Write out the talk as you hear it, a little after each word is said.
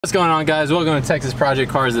What's going on, guys? Welcome to Texas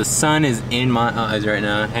Project Cars. The sun is in my eyes right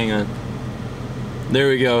now. Hang on. There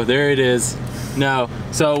we go. There it is. No.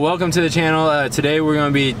 So welcome to the channel. Today we're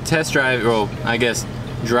going to be test driving, well, I guess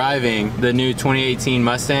driving the new 2018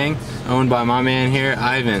 Mustang owned by my man here,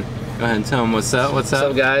 Ivan. Go ahead and tell him what's up. What's up?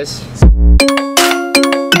 What's up, guys?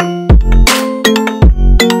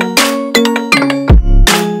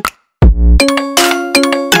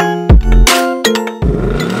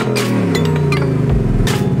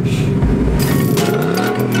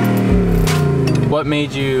 What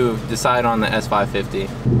made you decide on the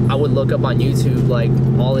S550? I would look up on YouTube like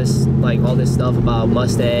all this stuff about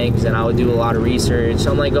Mustangs, and I would do a lot of research.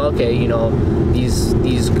 So I'm like, okay, you know,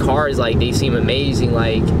 these cars, like, they seem amazing,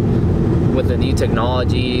 like with the new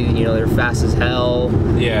technology, you know, they're fast as hell.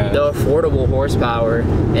 Yeah. The affordable horsepower,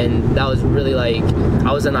 and that was really, like,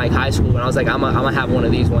 I was in like high school and I was like, I'm gonna have one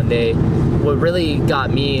of these one day. What really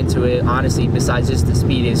got me into it, honestly, besides just the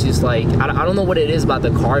speed, is just like, I don't know what it is about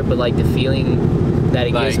the car, but like the feeling that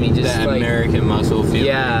it gives me, just that like American muscle feeling.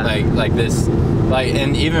 Yeah. Like this, like,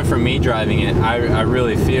 and even for me driving it, I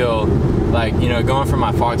really feel like, you know, going from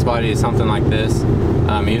my Fox body to something like this,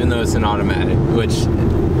 even though it's an automatic, which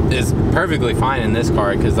is perfectly fine in this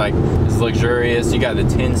car because, like, it's luxurious. You got the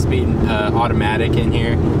 10-speed automatic in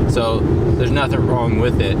here, so there's nothing wrong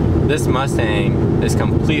with it. This Mustang is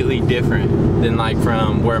completely different than, like,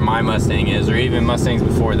 from where my Mustang is, or even Mustangs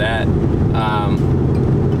before that.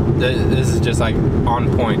 This is just like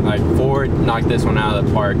on point. Like, Ford knocked this one out of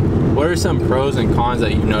the park. What are some pros and cons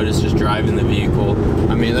that you've noticed just driving the vehicle?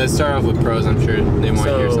 I mean, let's start off with pros. I'm sure they want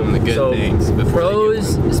to hear some of the good things before.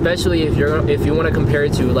 Pros, especially if you want to compare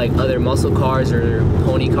it to like other muscle cars or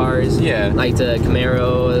pony cars. Yeah. Like the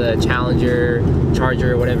Camaro, the Challenger,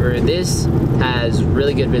 Charger, whatever. This has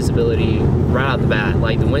really good visibility right out the bat.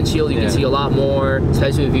 Like the windshield, you can see a lot more,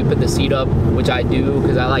 especially if you put the seat up, which I do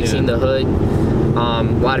because I like seeing the hood. A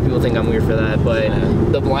lot of people think I'm weird for that, but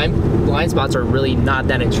the blind spots are really not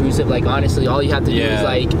that intrusive. Like, honestly, all you have to do is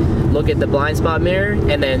like look at the blind spot mirror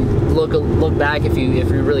and then look back if you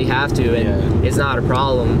really have to, and it's not a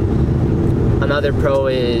problem. Another pro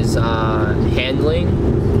is handling.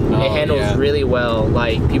 It handles really well.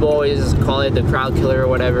 Like, people always call it the crowd killer or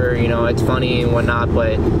whatever, you know, it's funny and whatnot,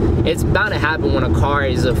 but it's bound to happen when a car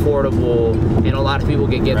is affordable and a lot of people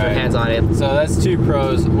can get their hands on it. So that's two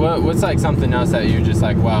pros. What's like something else that you're just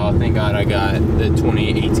like, wow, thank God I got the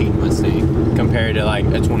 2018 Mustang compared to like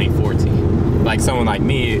a 2014? Like, someone like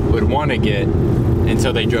me would want to get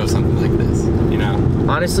until they drove something like this, you know?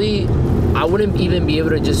 Honestly, I wouldn't even be able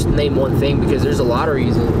to just name one thing because there's a lot of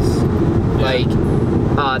reasons. Like,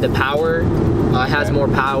 the power has more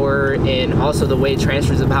power, and also the way it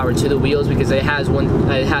transfers the power to the wheels, because it has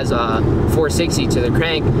 460 to the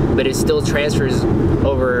crank, but it still transfers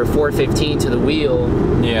over 415 to the wheel.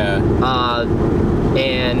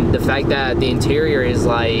 And the fact that the interior is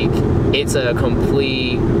like, it's a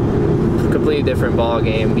completely different ball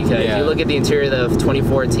game, because you look at the interior of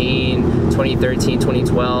 2014, 2013,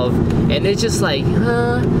 2012, and it's just like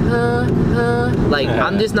like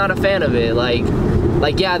I'm just not a fan of it.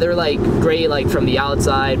 Like yeah, they're like great, like from the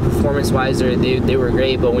outside, performance wise they were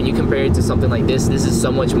great, but when you compare it to something like this is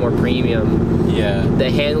so much more premium. The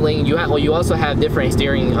handling, you also have different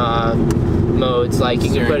steering modes. Like,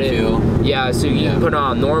 you can put it, so you can put it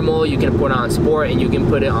on normal, you can put it on sport, and you can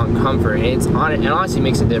put it on comfort, and it honestly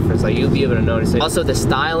makes a difference. Like, you'll be able to notice it. Also, the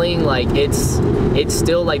styling, like, it's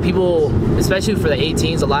still, like, people, especially for the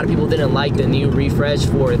 18s, a lot of people didn't like the new refresh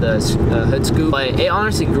for the hood scoop, but it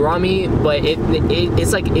honestly grew on me. But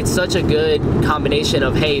it's like, it's such a good combination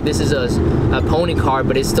of, hey, this is a pony car,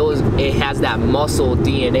 but it has that muscle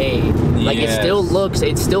DNA. Like, it still looks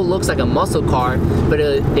like a muscle car, but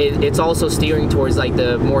it's also steering towards like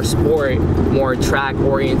the more sport, more track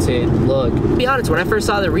oriented look. To be honest, when I first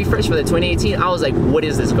saw the refresh for the 2018, I was like, what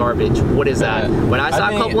is this garbage? What is that? When I saw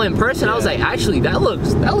a couple in person, I was like, actually, that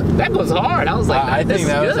goes hard. I was like, I think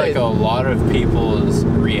that was like a lot of people's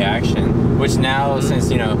reaction, which now,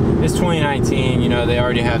 since, you know, it's 2019, you know, they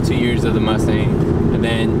already have 2 years of the Mustang, and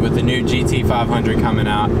then with the new GT 500 coming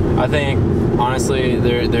out, I think honestly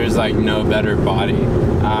there's like no better body.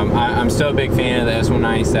 I'm still a big fan of the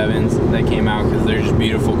S197s that came out because they're just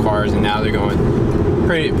beautiful cars, and now they're going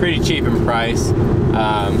pretty cheap in price.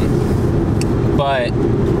 But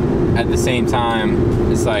at the same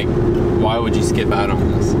time, it's like, why would you skip out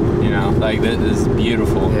on this? You know, like, this is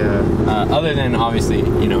beautiful. Other than, obviously,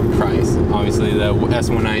 you know, price. Obviously, the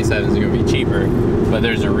S197s are going to be cheaper, but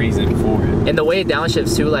there's a reason for it. And the way it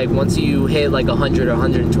downshifts too, like, once you hit like 100 or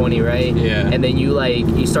 120, right? And then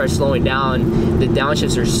you start slowing down, the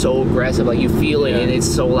downshifts are so aggressive. Like, you feel it, and it's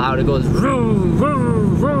so loud. It goes, vroom,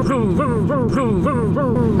 vroom, vroom.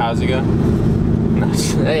 How's it go?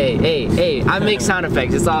 Hey, I make sound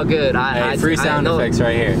effects. It's all good. Free sound effects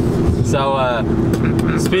right here. So,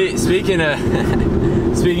 speaking of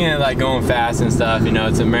speaking of like going fast and stuff, you know,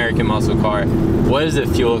 it's an American muscle car. What is the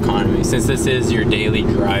fuel economy? Since this is your daily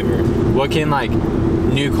driver, what can like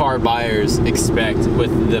new car buyers expect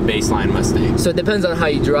with the baseline Mustang? So it depends on how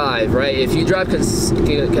you drive, right? If you drive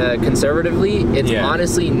conservatively, it's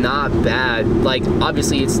honestly not bad. Like,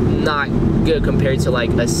 obviously it's not good compared to like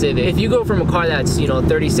a Civic. If you go from a car that's, you know,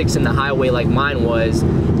 36 in the highway like mine was,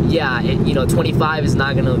 yeah, you know, 25 is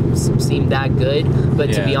not gonna seem that good.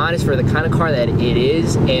 But to be honest, for the kind of car that it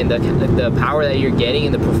is and the power that you're getting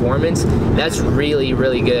and the performance, that's really,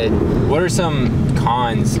 really good. What are some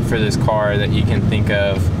cons for this car that you can think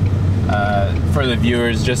of for the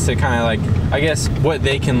viewers, just to kind of like, I guess, what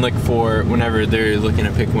they can look for whenever they're looking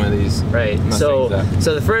to pick one of these Mustangs so up?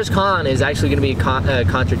 So the first con is actually going to be a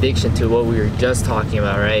contradiction to what we were just talking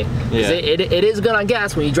about, right? It is good on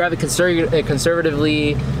gas when you drive it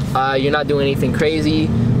conservatively. You're not doing anything crazy,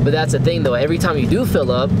 but that's the thing though, every time you do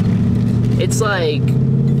fill up, it's like,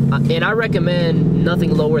 and I recommend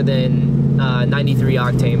nothing lower than 93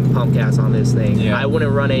 octane pump gas on this thing. I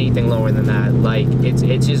wouldn't run anything lower than that. Like,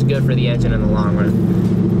 it's just good for the engine in the long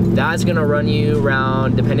run. That's gonna run you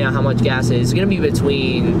around, depending on how much gas it is, it's gonna be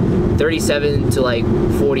between $37 to like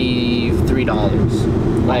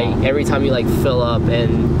 $43. Like, every time you like fill up,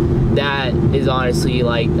 and that is honestly,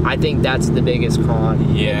 like, I think that's the biggest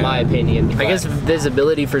con, in my opinion. I guess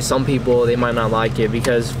visibility, for some people, they might not like it,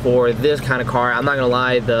 because for this kind of car, I'm not gonna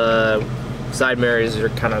lie, the side mirrors are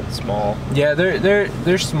kind of small. Yeah,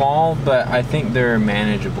 they're small, but I think they're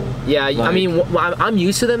manageable. Yeah, like, I mean, I'm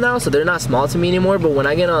used to them now, so they're not small to me anymore. But when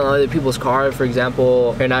I get on other people's car, for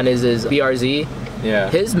example, Hernandez's BRZ,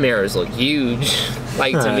 his mirrors look huge.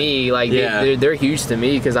 Like, to me, like they're huge to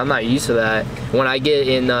me, because I'm not used to that. When I get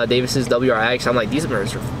in Davis's WRX, I'm like, these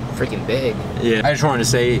mirrors are freaking big. Yeah, I just wanted to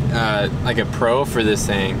say, like, a pro for this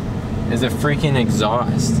thing is the freaking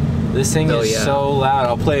exhaust. This thing is so loud.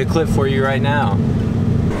 I'll play a clip for you right now.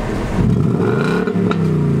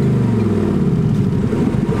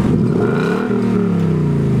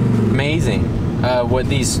 Amazing what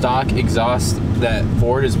these stock exhausts that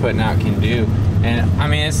Ford is putting out can do. And I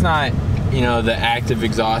mean, it's not, you know, the active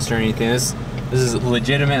exhaust or anything. This is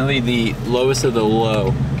legitimately the lowest of the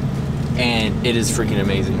low, and it is freaking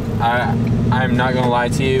amazing. I'm not gonna lie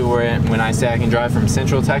to you, when I say I can drive from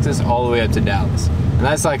Central Texas all the way up to Dallas. And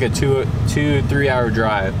that's like a 2-3 hour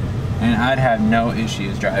drive, and I'd have no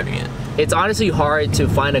issues driving it. It's honestly hard to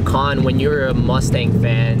find a con when you're a Mustang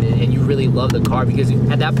fan and you really love the car, because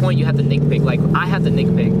at that point you have to nitpick. Like, I have to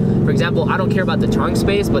nitpick. For example, I don't care about the trunk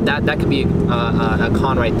space, but that could be a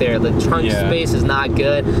con right there. The trunk space is not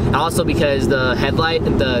good, and also because the headlight,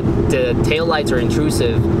 the tail lights are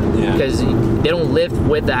intrusive, because they don't lift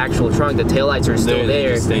with the actual trunk. The tail lights are still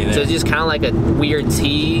there. So it's just kind of like a weird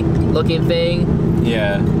T looking thing.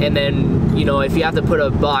 And then, you know, if you have to put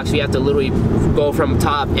a box, you have to literally go from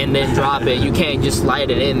top and then drop it. You can't just slide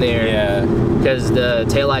it in there. Because the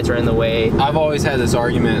taillights are in the way. I've always had this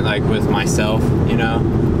argument, like, with myself, you know,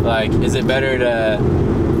 like, is it better to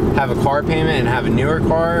have a car payment and have a newer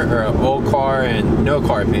car, or an old car and no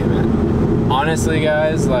car payment? Honestly,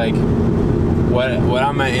 guys, like, what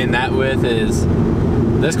I'm in that with is,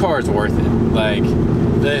 this car is worth it. Like,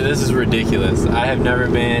 this is ridiculous. I have never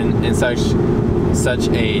been in such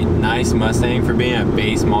a nice Mustang for being a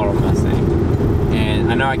base model Mustang.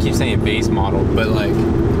 And I know I keep saying base model, but like,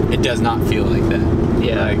 it does not feel like that.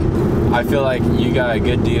 Like, I feel like you got a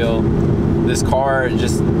good deal. This car,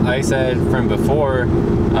 just like I said from before,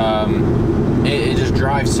 it just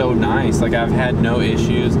drives so nice. Like, I've had no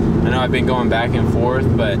issues. I know I've been going back and forth,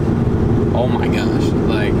 but oh my gosh,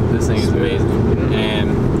 like, this thing is amazing.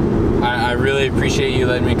 And I really appreciate you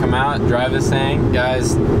letting me come out, drive this thing.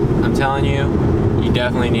 Guys, I'm telling you, you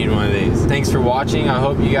definitely need one of these. Thanks for watching. I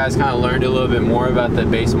hope you guys kind of learned a little bit more about the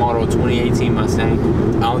base model 2018 Mustang.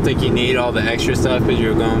 I don't think you need all the extra stuff, because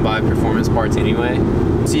you're going to buy performance parts anyway.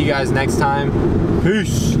 See you guys next time.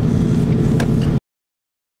 Peace.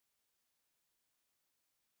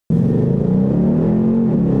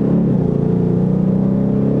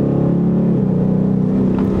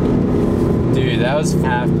 Dude, that was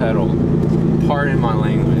half pedal. Pardon my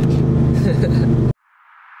language.